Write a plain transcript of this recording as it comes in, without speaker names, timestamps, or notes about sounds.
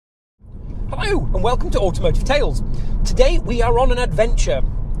Hello and welcome to Automotive Tales. Today we are on an adventure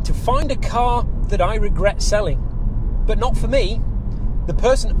to find a car that I regret selling. But not for me. The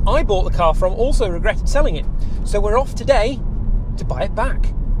person I bought the car from also regretted selling it. So we're off today to buy it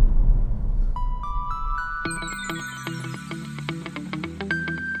back.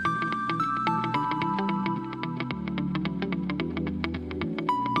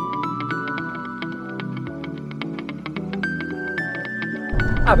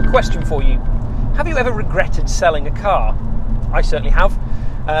 I have a question for you. Have you ever regretted selling a car? I certainly have.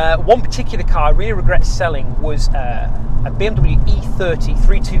 One particular car I really regret selling was a BMW e30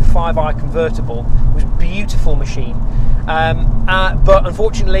 325i convertible. It was a beautiful machine. But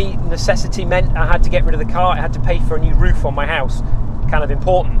unfortunately, necessity meant I had to get rid of the car. I had to pay for a new roof on my house. Kind of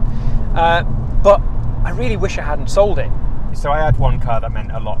important. But I really wish I hadn't sold it. So I had one car that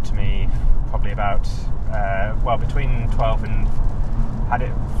meant a lot to me, probably about, between 12 and had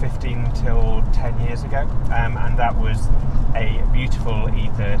it 15 till 10 years ago, and that was a beautiful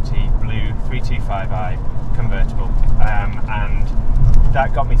E30 blue 325i convertible, and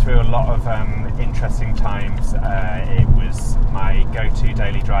that got me through a lot of interesting times. It was my go-to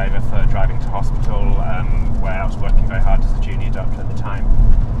daily driver for driving to hospital, where I was working very hard as a junior doctor at the time,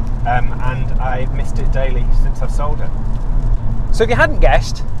 and I've missed it daily since I've sold it. So if you hadn't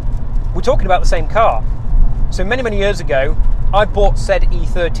guessed, we're talking about the same car. So many years ago, I bought said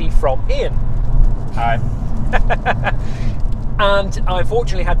E30 from Ian. Hi. And I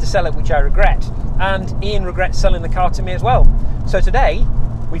unfortunately had to sell it, which I regret. And Ian regrets selling the car to me as well. So today,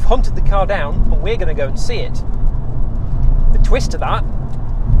 we've hunted the car down and we're going to go and see it. The twist to that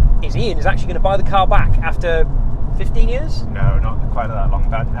is Ian is actually going to buy the car back after 15 years? No, not quite that long,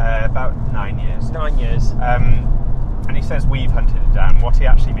 about 9 years. 9 years. And he says we've hunted it down. What he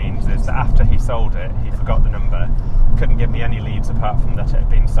actually means is that after he sold it, he forgot the number, couldn't give me any leads apart from that it had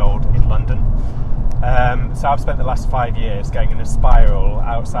been sold in London. So I've spent the last 5 years going in a spiral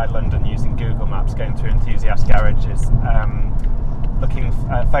outside London using Google Maps, going through enthusiast garages, looking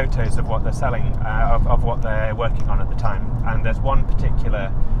at photos of what they're selling, of what they're working on at the time. And there's one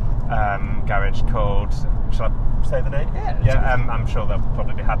particular garage called, shall I say the name? Yeah, I'm sure they'll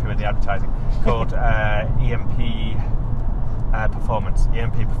probably be happy with the advertising, called EMP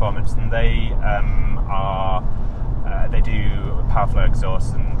Performance, and they they do power flow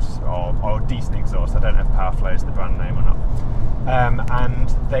exhausts or decent exhausts. I don't know if power flow is the brand name or not. And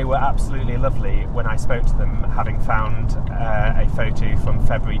they were absolutely lovely when I spoke to them, having found a photo from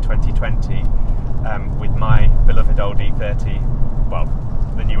February 2020 with my beloved old E30, well,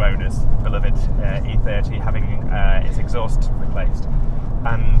 the new owner's beloved E30 having its exhaust replaced.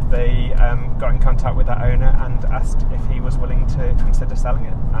 And they got in contact with that owner and asked if he was willing to consider selling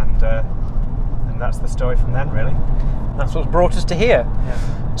it. And that's the story from then, really. That's what's brought us to here.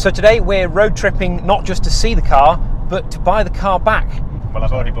 Yeah. So today we're road tripping not just to see the car, but to buy the car back. Well,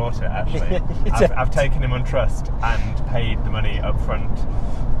 I've already bought it, actually. I've taken him on trust and paid the money up front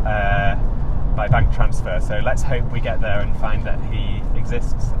by bank transfer. So let's hope we get there and find that he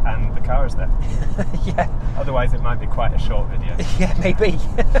exists and the car is there. Yeah. Otherwise it might be quite a short video. Yeah, maybe.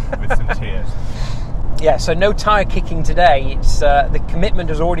 With some tears. Yeah, so no tyre kicking today. It's the commitment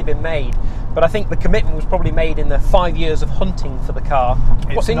has already been made, but I think the commitment was probably made in the 5 years of hunting for the car.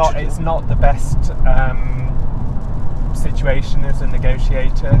 It's not the best situation as a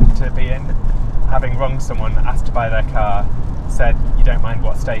negotiator to be in. Having wronged someone, asked to buy their car, said you don't mind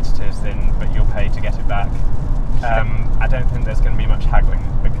what state it is in, but you'll pay to get it back. I don't think there's going to be much haggling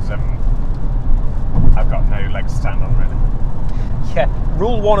because I've got no legs to stand on, really. Yeah,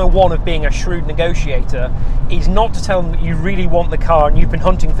 rule 101 of being a shrewd negotiator is not to tell them that you really want the car and you've been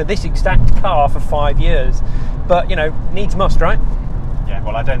hunting for this exact car for 5 years. But, you know, needs must, right? Yeah,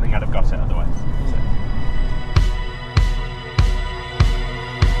 well, I don't think I'd have got it otherwise. So.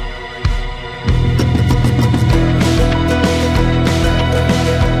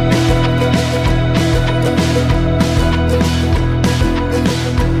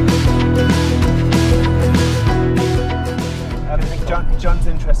 John's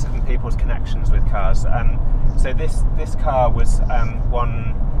interested in people's connections with cars. So this car was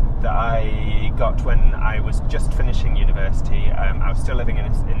one that I got when I was just finishing university. I was still living in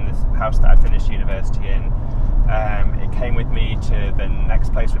this house that I'd finished university in. It came with me to the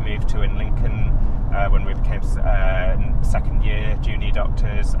next place we moved to in Lincoln when we became second year junior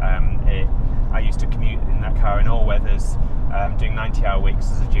doctors. I used to commute in that car in all weathers, doing 90-hour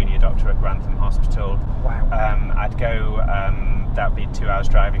weeks as a junior doctor at Grantham Hospital. Wow. I'd go, that would be 2 hours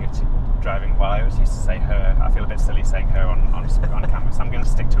driving. Well, I always used to say her. I feel a bit silly saying her on camera, so I'm going to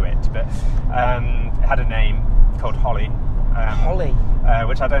stick to it. But it had a name called Holly. Holly.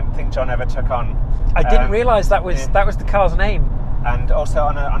 which I don't think John ever took on. I didn't realise that was the car's name. And also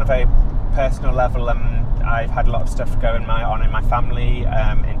on a very personal level, I've had a lot of stuff going on in my family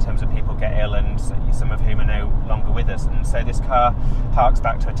in terms of people get ill, and some of whom are no longer with us. And so this car harks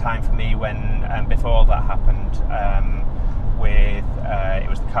back to a time for me when before all that happened. It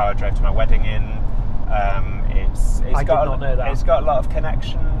was the car I drove to my wedding in. I did not know that. It's got a lot of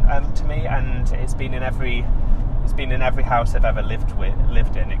connection to me, and it's been in every house I've ever lived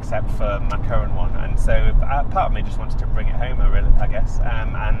in, except for my current one. And so part of me just wanted to bring it home, I guess.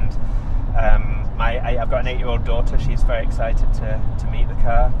 I've got an 8-year-old daughter. She's very excited to meet the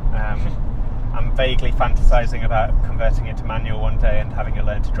car. I'm vaguely fantasising about converting it to manual one day and having her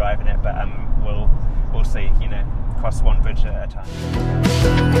learn to drive in it, but we'll see. Cross one bridge at a time.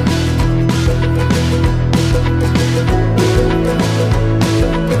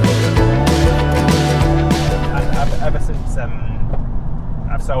 And ever since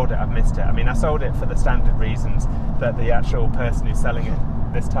I've sold it, I've missed it. I mean, I sold it for the standard reasons that the actual person who's selling it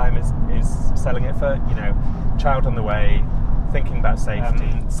this time is selling it for, child on the way, thinking about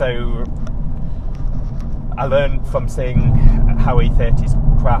safety. So I learned from seeing how E30s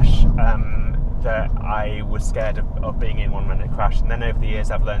crash that I was scared of being in one when it crashed, and then over the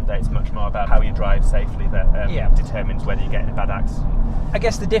years I've learned that it's much more about how you drive safely that determines whether you get in a bad accident. I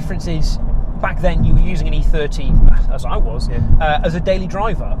guess the difference is, back then you were using an E30, as I was, as a daily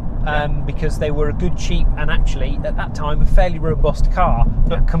driver, because they were a good, cheap, and actually at that time a fairly robust car.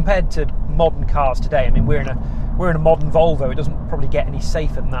 But compared to modern cars today, I mean, we're in a modern Volvo. It doesn't probably get any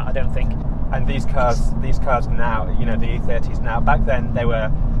safer than that, I don't think. And these cars now, the E30s now, back then they were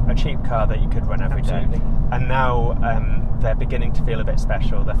a cheap car that you could run every day. And now they're beginning to feel a bit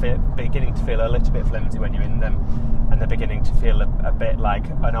special. They're beginning to feel a little bit flimsy when you're in them, and they're beginning to feel a bit like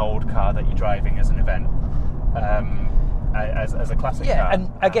an old car that you're driving as an event, as a classic car. Yeah,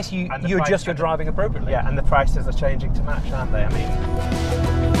 and I guess you adjust your driving appropriately. Yeah, and the prices are changing to match, aren't they? I mean,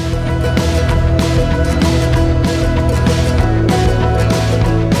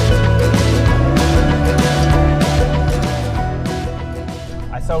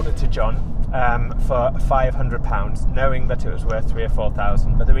 I sold it to John for £500, knowing that it was worth £3,000 or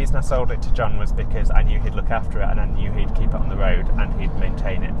 £4,000. But the reason I sold it to John was because I knew he'd look after it, and I knew he'd keep it on the road, and he'd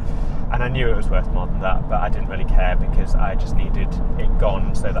maintain it. And I knew it was worth more than that, but I didn't really care because I just needed it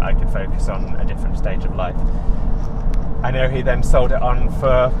gone so that I could focus on a different stage of life. I know he then sold it on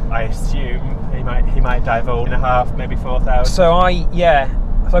for, I assume, he might divulge, £3,500, maybe £4,000. So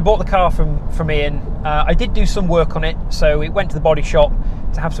I bought the car from Ian. I did do some work on it, so it went to the body shop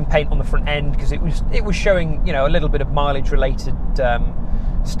to have some paint on the front end, because it was showing a little bit of mileage related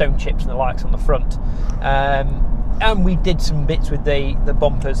stone chips and the likes on the front. And we did some bits with the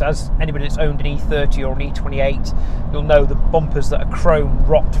bumpers. As anybody that's owned an E30 or an E28, you'll know the bumpers that are chrome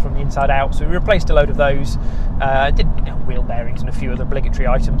rot from the inside out. So we replaced a load of those. Did wheel bearings and a few other obligatory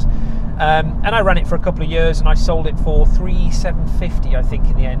items. And I ran it for a couple of years, and I sold it for £3,750, I think,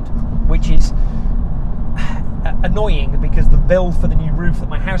 in the end, which is annoying because the bill for the new roof that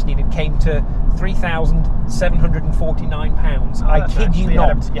my house needed came to £3,749. I kid you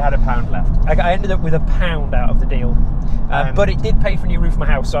not. You had £1 left. I ended up with £1 out of the deal, but it did pay for a new roof of my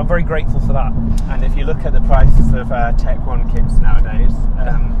house, so I'm very grateful for that. And if you look at the prices of Tech 1 kits nowadays,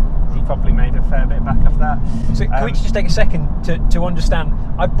 you probably made a fair bit back off that. So can we just take a second to understand?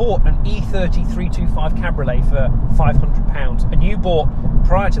 I bought an E30 325 Cabriolet for £500, and you bought,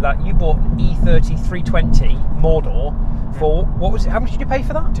 prior to that, you bought an E30 320 Mordor for, what was it? How much did you pay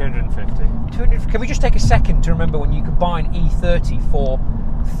for that? £250. Can we just take a second to remember when you could buy an E30 for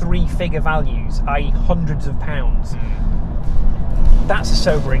 3-figure values, i.e. hundreds of pounds? That's a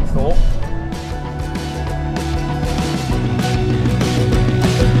sobering thought.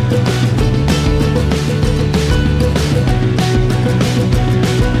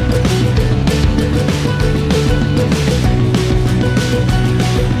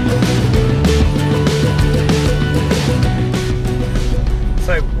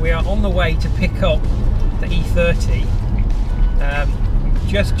 So we are on the way to pick up the E30.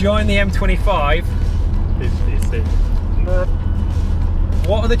 Just joined the M25.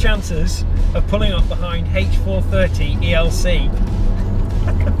 What are the chances of pulling up behind H430 ELC?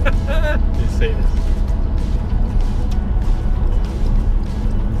 You see this?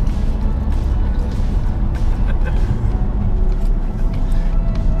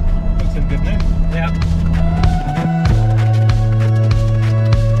 That's some good news. Yeah.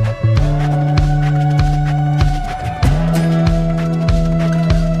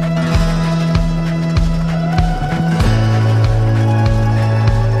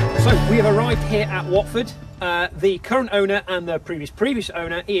 We have arrived here at what Watford. The current owner and the previous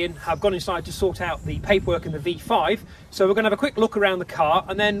owner, Ian, have gone inside to sort out the paperwork in the V5. So we're going to have a quick look around the car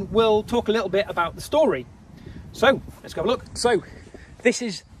and then we'll talk a little bit about the story. So let's go have a look. So this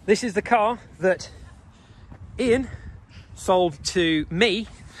is the car that Ian sold to me,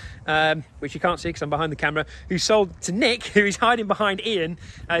 which you can't see because I'm behind the camera, who sold to Nick, who is hiding behind Ian,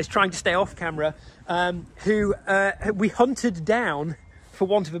 is trying to stay off camera, who we hunted down, for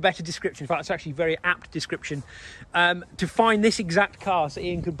want of a better description, in fact it's actually a very apt description, to find this exact car so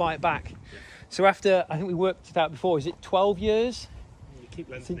Ian could buy it back. So after, I think we worked it out before, is it 12 years? You keep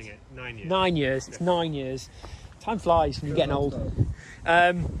lengthening it, 9 years. 9 years, it's 9 years. Time flies when you're getting old.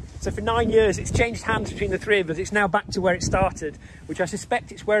 So for 9 years it's changed hands between the three of us. It's now back to where it started, which I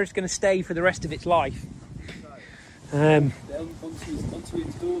suspect it's where it's going to stay for the rest of its life. Onto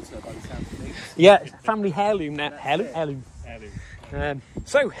its daughter by the sound of things. Yeah, family heirloom now. Heirloom.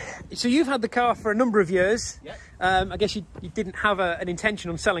 So you've had the car for a number of years. Yep. I guess you didn't have an intention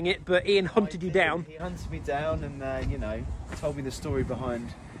on selling it, but Ian hunted you down. He hunted me down and, you know, told me the story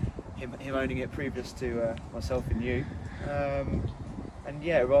behind him owning it previous to myself and you. And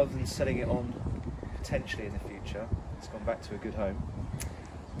yeah, rather than selling it on potentially in the future, it's gone back to a good home.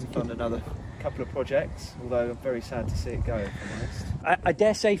 To fund another couple of projects, although I'm very sad to see it go, if I'm honest. I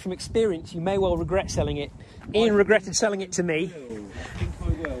dare say from experience you may well regret selling it. Ian regretted selling it to me. I think I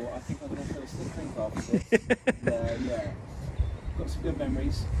will. I think I'm going to feel sick think after this. Yeah. Got some good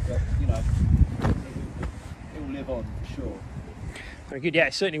memories, but you know, it will live on for sure. Very good, yeah,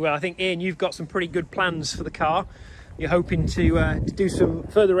 it certainly will. I think, Ian, you've got some pretty good plans for the car. You're hoping to do some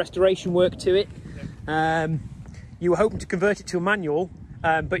further restoration work to it. You were hoping to convert it to a manual,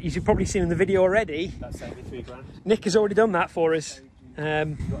 but as you've probably seen in the video already, That's $73 grand. Nick has already done that for us.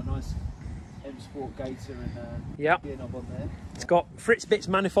 You've got a nice M Sport Gator and gear knob on there. It's got Fritz Bits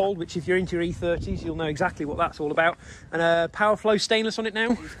manifold, which if you're into your E30s, you'll know exactly what that's all about. And a Powerflow stainless on it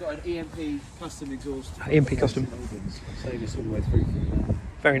now. It's got an EMP custom exhaust. EMP custom. Save us all the way through from there.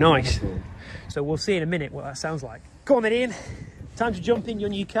 Very nice. So we'll see in a minute what that sounds like. Go on then, Ian. Time to jump in your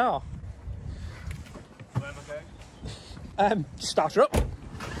new car. Where am I going? Start her up.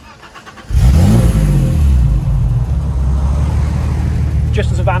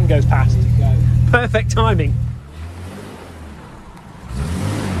 Just as a van goes past. Go. Perfect timing.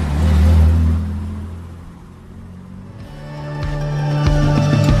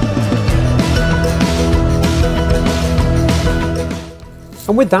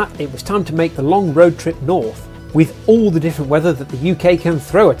 And with that, it was time to make the long road trip north, with all the different weather that the UK can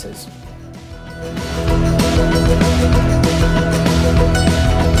throw at us.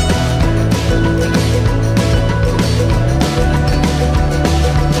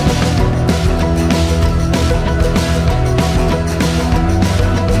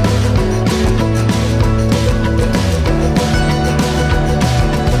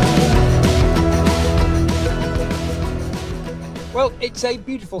 Well, it's a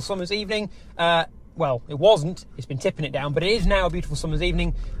beautiful summer's evening. Well, it wasn't. It's been tipping it down, but it is now a beautiful summer's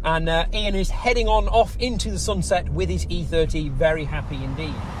evening. And Ian is heading on off into the sunset with his E30. Very happy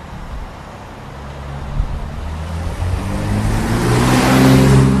indeed.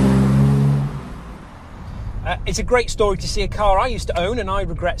 It's a great story to see a car I used to own and I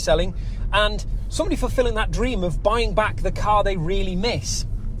regret selling, and somebody fulfilling that dream of buying back the car they really miss.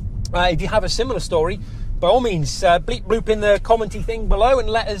 If you have a similar story, by all means, bleep bloop in the commenty thing below and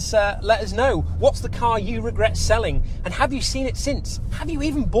let us know. What's the car you regret selling, and have you seen it since? Have you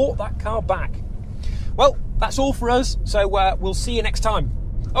even bought that car back? Well, that's all for us, so we'll see you next time.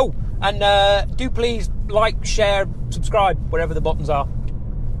 Oh, and do please like, share, subscribe, wherever the buttons are.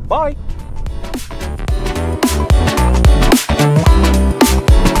 Bye.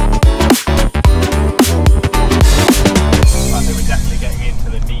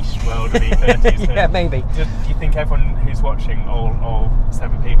 World of E30s. Yeah, maybe. Do you think everyone who's watching, all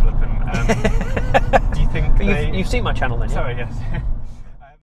 7 people of them, do you think you've seen my channel then, yeah? Sorry, yes.